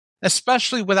understandable,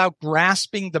 especially without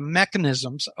grasping the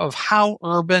mechanisms of how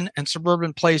urban and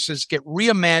suburban places get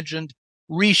reimagined,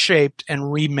 reshaped,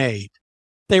 and remade.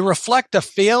 They reflect a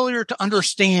failure to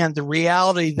understand the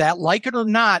reality that, like it or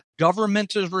not,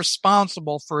 government is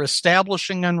responsible for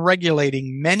establishing and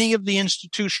regulating many of the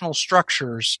institutional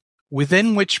structures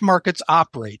within which markets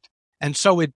operate. And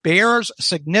so it bears a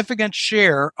significant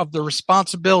share of the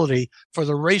responsibility for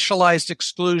the racialized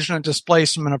exclusion and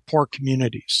displacement of poor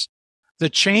communities. The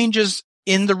changes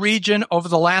in the region over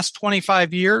the last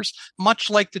 25 years,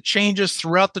 much like the changes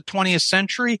throughout the 20th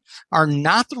century, are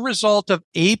not the result of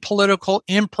apolitical,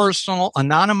 impersonal,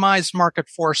 anonymized market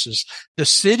forces. The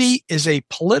city is a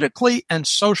politically and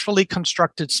socially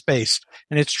constructed space,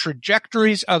 and its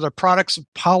trajectories are the products of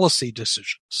policy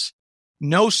decisions.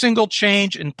 No single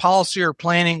change in policy or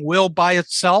planning will by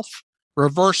itself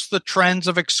reverse the trends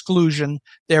of exclusion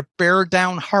that bear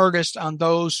down hardest on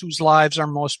those whose lives are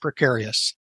most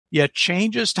precarious. Yet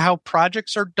changes to how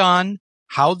projects are done,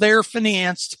 how they are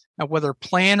financed, and whether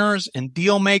planners and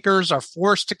deal makers are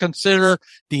forced to consider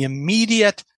the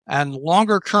immediate and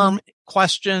longer-term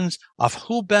questions of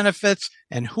who benefits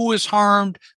and who is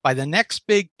harmed by the next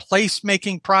big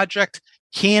place-making project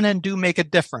can and do make a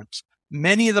difference.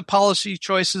 Many of the policy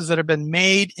choices that have been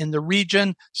made in the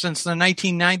region since the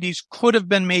 1990s could have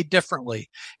been made differently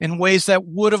in ways that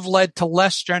would have led to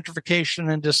less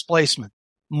gentrification and displacement,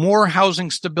 more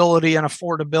housing stability and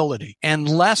affordability, and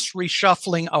less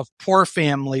reshuffling of poor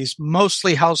families,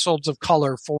 mostly households of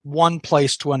color, from one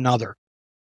place to another.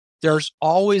 There's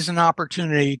always an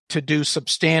opportunity to do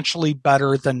substantially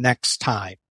better the next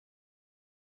time.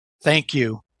 Thank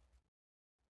you.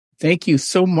 Thank you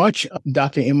so much,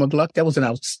 Dr. Immergluck. That was an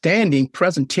outstanding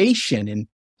presentation, and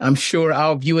I'm sure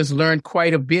our viewers learned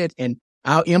quite a bit. And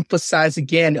I'll emphasize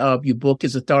again, your book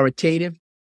is authoritative,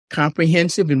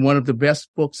 comprehensive, and one of the best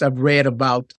books I've read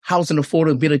about housing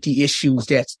affordability issues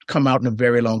that's come out in a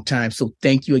very long time. So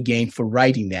thank you again for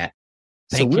writing that.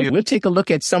 Thank you. We'll take a look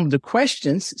at some of the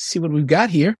questions, see what we've got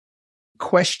here.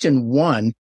 Question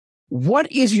 1.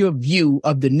 What is your view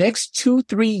of the next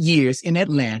 2-3 years in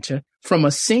Atlanta from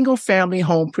a single family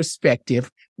home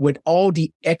perspective with all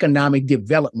the economic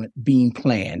development being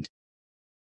planned?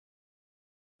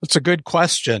 That's a good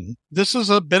question. This is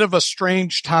a bit of a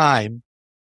strange time,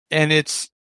 and it's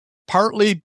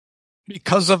partly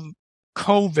because of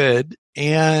COVID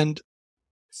and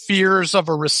fears of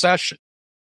a recession,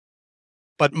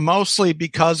 but mostly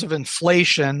because of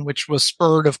inflation, which was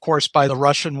spurred, of course, by the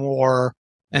Russian war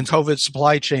and COVID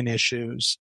supply chain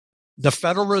issues. The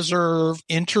Federal Reserve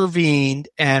intervened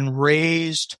and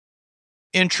raised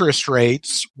interest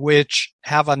rates, which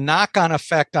have a knock-on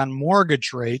effect on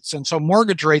mortgage rates. And so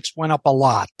mortgage rates went up a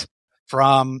lot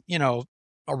from,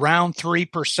 around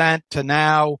 3% to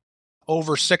now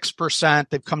over 6%.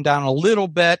 They've come down a little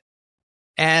bit.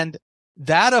 And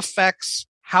that affects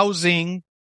housing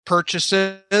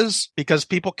purchases because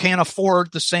people can't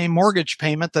afford the same mortgage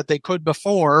payment that they could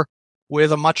before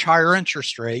with a much higher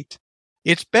interest rate.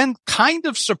 It's been kind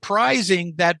of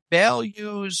surprising that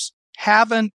values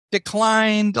haven't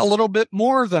declined a little bit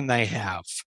more than they have.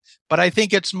 But I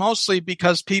think it's mostly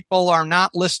because people are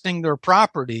not listing their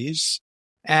properties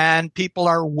and people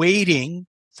are waiting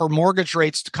for mortgage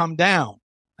rates to come down.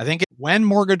 I think when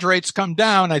mortgage rates come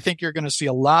down, I think you're going to see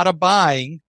a lot of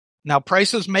buying. Now,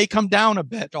 prices may come down a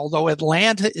bit, although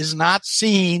Atlanta is not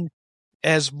seen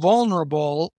as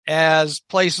vulnerable as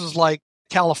places like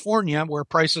California, where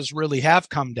prices really have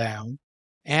come down.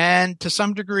 And to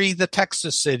some degree, the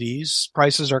Texas cities,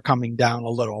 prices are coming down a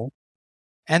little.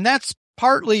 And that's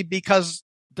partly because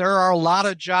there are a lot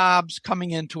of jobs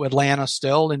coming into Atlanta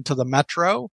still, into the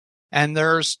metro, and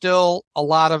there's still a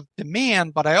lot of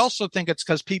demand. But I also think it's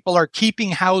because people are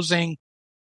keeping housing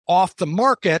off the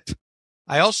market.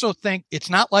 I also think it's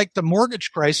not like the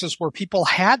mortgage crisis where people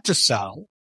had to sell,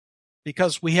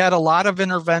 because we had a lot of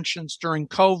interventions during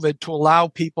COVID to allow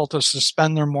people to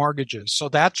suspend their mortgages. So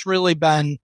that's really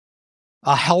been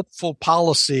a helpful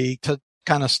policy to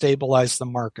kind of stabilize the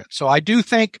market. So I do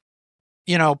think,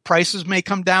 prices may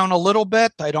come down a little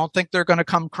bit. I don't think they're going to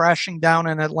come crashing down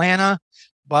in Atlanta,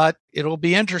 but it'll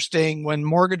be interesting when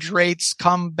mortgage rates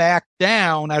come back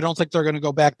down. I don't think they're going to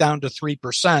go back down to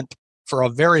 3% for a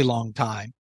very long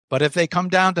time. But if they come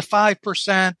down to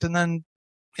 5% and then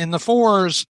in the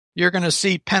 4s, you're going to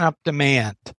see pent-up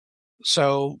demand.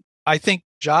 So I think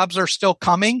jobs are still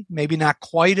coming, maybe not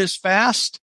quite as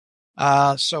fast.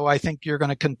 So I think you're going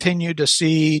to continue to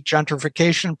see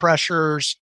gentrification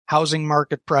pressures, housing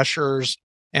market pressures,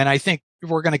 and I think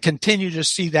we're going to continue to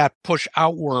see that push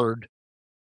outward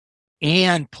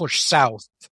and push south.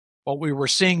 What we were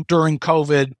seeing during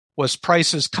COVID was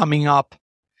prices coming up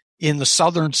in the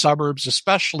southern suburbs,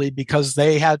 especially because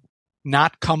they had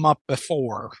not come up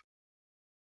before.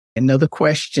 Another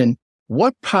question,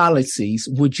 what policies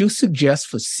would you suggest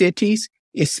for cities,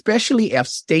 especially if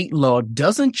state law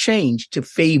doesn't change to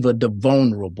favor the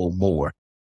vulnerable more?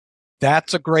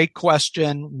 That's a great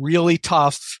question, really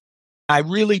tough. I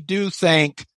really do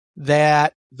think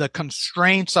that the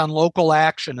constraints on local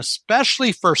action,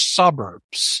 especially for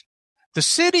suburbs, the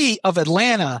city of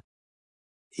Atlanta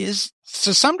is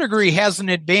to some degree has an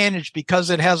advantage because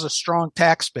it has a strong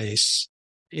tax base.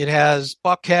 It has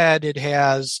Buckhead, it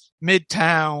has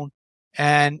Midtown,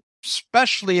 and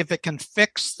especially if it can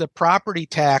fix the property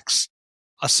tax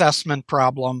assessment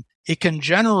problem, it can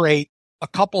generate a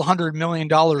couple $100 million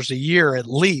a year at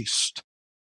least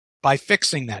by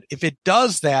fixing that. If it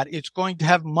does that, it's going to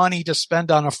have money to spend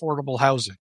on affordable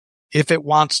housing if it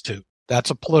wants to. That's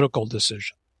a political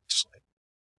decision.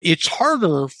 It's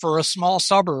harder for a small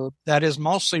suburb that is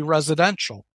mostly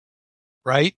residential,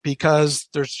 right? Because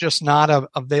there's just not an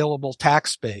available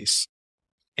tax base.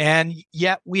 And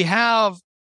yet we have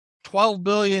 $12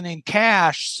 billion in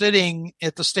cash sitting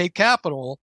at the state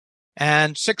capitol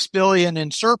and $6 billion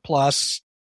in surplus,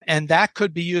 and that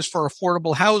could be used for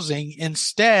affordable housing.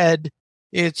 Instead,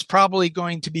 it's probably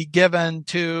going to be given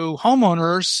to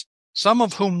homeowners, some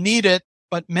of whom need it,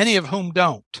 but many of whom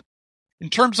don't. In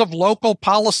terms of local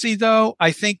policy, though,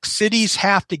 I think cities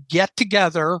have to get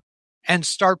together and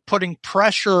start putting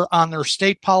pressure on their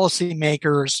state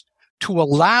policymakers to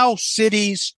allow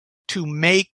cities to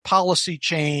make policy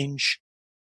change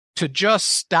to just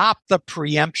stop the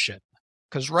preemption.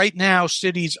 because right now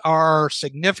cities are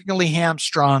significantly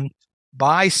hamstrung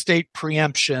by state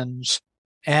preemptions,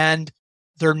 and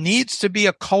there needs to be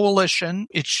a coalition.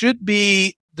 It should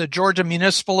be the Georgia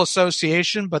Municipal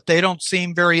Association, but they don't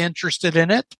seem very interested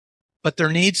in it. But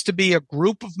there needs to be a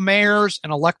group of mayors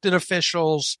and elected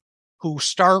officials who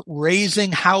start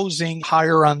raising housing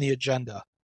higher on the agenda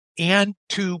and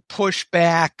to push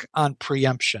back on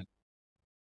preemption.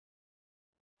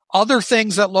 Other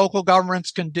things that local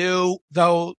governments can do,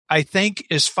 though, I think,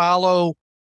 is follow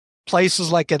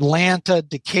places like Atlanta,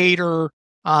 Decatur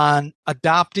on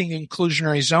adopting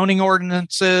inclusionary zoning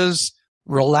ordinances,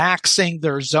 relaxing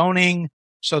their zoning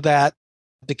so that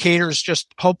Decatur is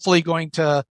just hopefully going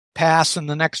to pass in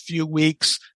the next few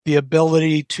weeks the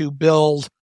ability to build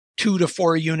 2 to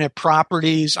 4 unit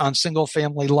properties on single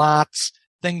family lots,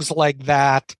 things like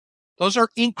that. Those are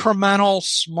incremental,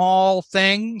 small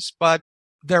things, but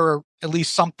they're at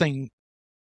least something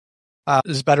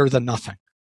is better than nothing.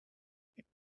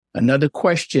 Another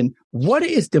question, what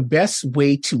is the best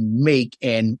way to make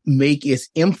is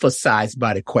emphasized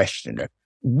by the questioner?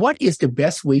 What is the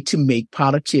best way to make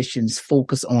politicians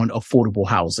focus on affordable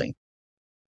housing?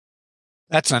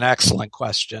 That's an excellent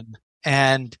question.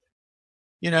 And,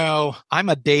 I'm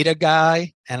a data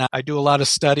guy and I do a lot of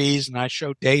studies and I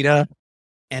show data.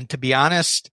 And to be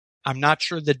honest, I'm not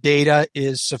sure the data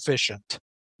is sufficient.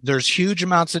 There's huge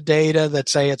amounts of data that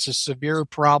say it's a severe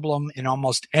problem in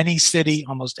almost any city,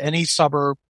 almost any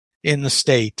suburb in the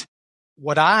state.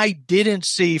 What I didn't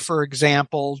see, for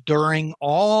example, during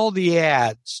all the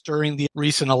ads during the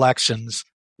recent elections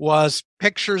was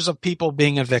pictures of people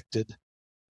being evicted,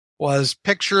 was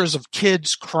pictures of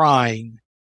kids crying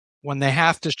when they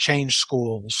have to change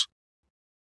schools.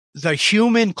 The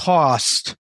human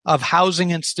cost of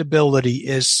housing instability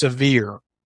is severe.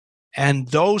 And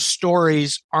those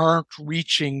stories aren't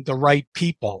reaching the right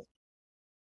people.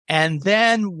 And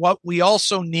then what we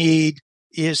also need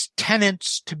is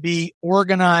tenants to be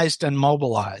organized and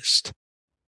mobilized.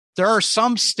 There are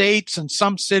some states and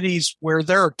some cities where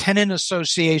there are tenant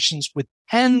associations with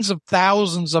tens of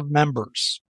thousands of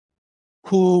members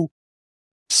who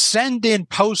send in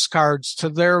postcards to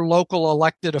their local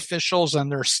elected officials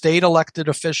and their state elected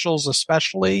officials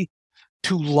especially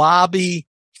to lobby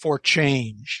for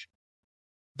change.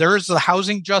 There's the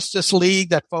Housing Justice League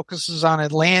that focuses on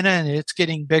Atlanta and it's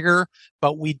getting bigger,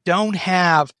 but we don't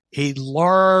have a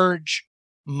large,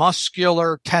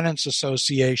 muscular tenants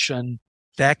association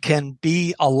that can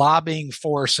be a lobbying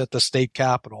force at the state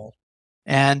capitol.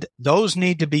 And those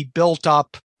need to be built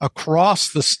up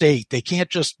across the state. They can't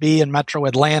just be in Metro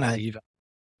Atlanta even.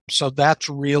 So that's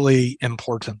really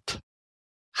important.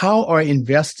 How are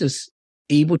investors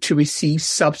able to receive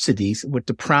subsidies with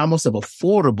the promise of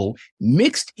affordable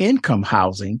mixed income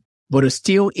housing, but are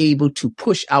still able to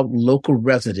push out local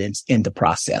residents in the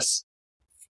process?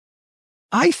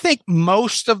 I think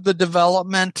most of the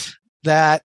development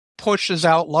that pushes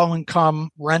out low-income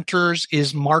renters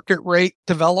is market rate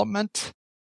development.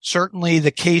 Certainly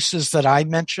the cases that I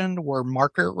mentioned were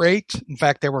market rate. In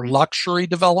fact, they were luxury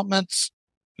developments,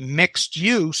 mixed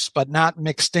use, but not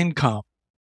mixed income.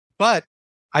 But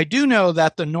I do know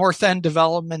that the North End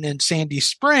development in Sandy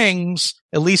Springs,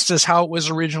 at least as how it was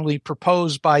originally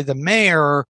proposed by the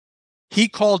mayor, he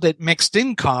called it mixed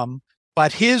income,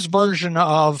 but his version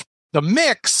of the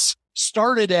mix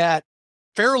started at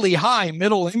fairly high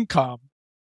middle income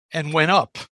and went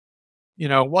up.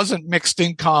 It wasn't mixed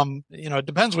income. It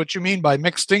depends what you mean by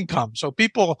mixed income. So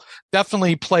people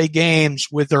definitely play games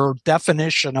with their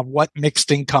definition of what mixed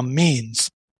income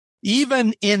means.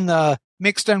 Even in the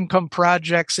mixed income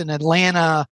projects in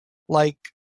Atlanta, like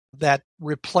that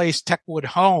replaced Techwood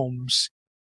homes,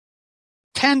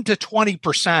 10 to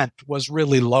 20% was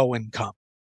really low income.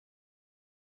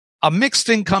 A mixed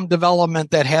income development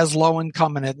that has low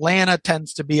income in Atlanta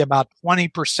tends to be about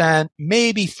 20%,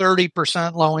 maybe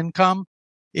 30% low income.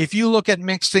 If you look at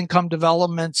mixed income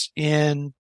developments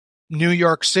in New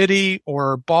York City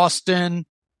or Boston,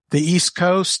 the East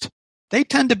Coast, they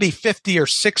tend to be 50 or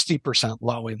 60%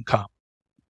 low income,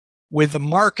 with the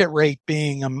market rate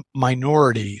being a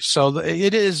minority. So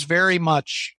it is very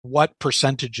much what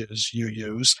percentages you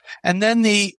use. And then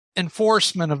the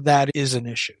enforcement of that is an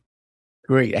issue.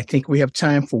 Great. I think we have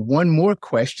time for one more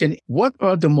question. What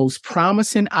are the most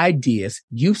promising ideas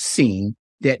you've seen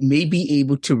that may be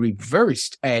able to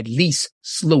reverse, at least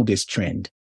slow this trend?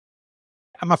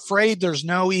 I'm afraid there's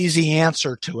no easy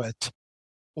answer to it.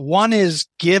 One is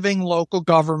giving local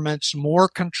governments more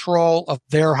control of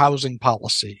their housing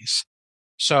policies.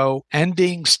 So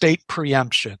ending state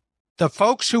preemption. The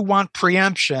folks who want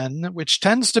preemption, which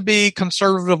tends to be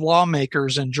conservative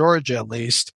lawmakers in Georgia at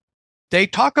least, They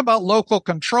talk about local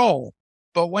control,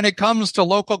 but when it comes to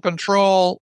local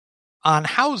control on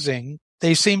housing,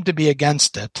 they seem to be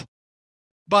against it.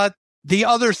 But the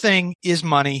other thing is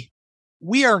money.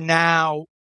 We are now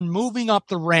moving up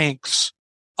the ranks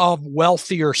of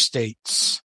wealthier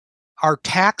states. Our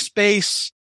tax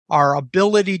base, our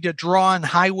ability to draw in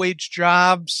high-wage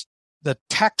jobs, the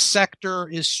tech sector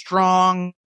is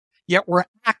strong, yet we're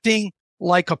acting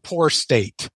like a poor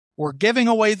state. We're giving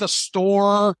away the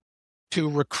store to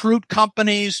recruit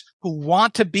companies who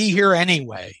want to be here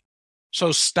anyway.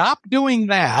 So stop doing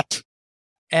that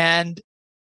and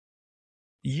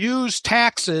use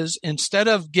taxes instead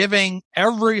of giving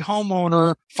every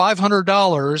homeowner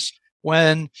 $500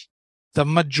 when the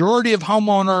majority of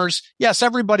homeowners, yes,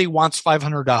 everybody wants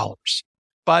 $500,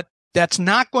 but that's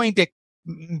not going to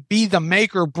be the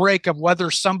make or break of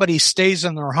whether somebody stays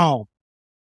in their home.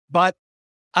 But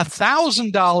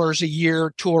 $1,000 a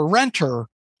year to a renter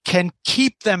can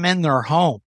keep them in their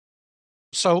home.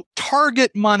 So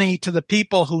target money to the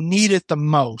people who need it the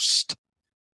most,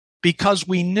 because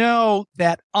we know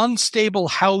that unstable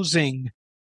housing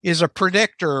is a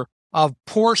predictor of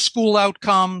poor school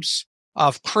outcomes,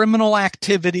 of criminal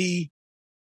activity.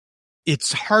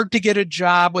 It's hard to get a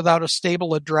job without a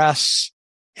stable address.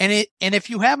 And if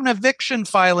you have an eviction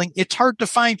filing, it's hard to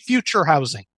find future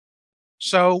housing.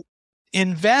 So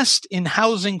invest in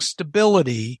housing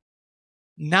stability,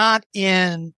 not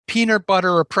in peanut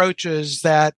butter approaches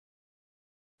that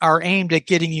are aimed at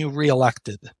getting you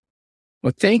reelected.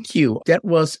 Well, thank you. That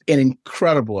was an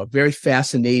incredible, a very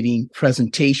fascinating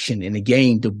presentation. And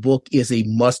again, the book is a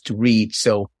must read.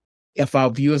 So if our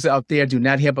viewers out there do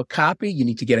not have a copy, you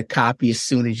need to get a copy as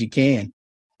soon as you can.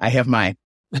 I have mine.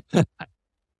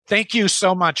 Thank you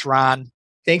so much, Ron.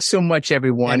 Thanks so much,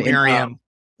 everyone. And Miriam.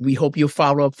 We hope you'll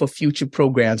follow up for future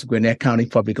programs at Gwinnett County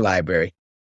Public Library.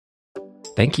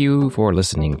 Thank you for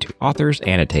listening to Authors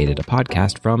Annotated, a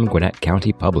podcast from Gwinnett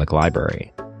County Public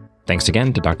Library. Thanks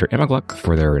again to Dr. Immergluck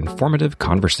for their informative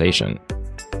conversation.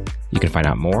 You can find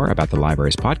out more about the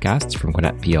library's podcasts from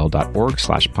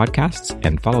gwinnettpl.org/podcasts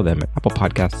and follow them at Apple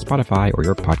Podcasts, Spotify, or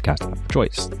your podcast app of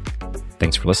choice.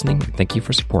 Thanks for listening, and thank you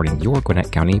for supporting your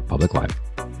Gwinnett County Public Library.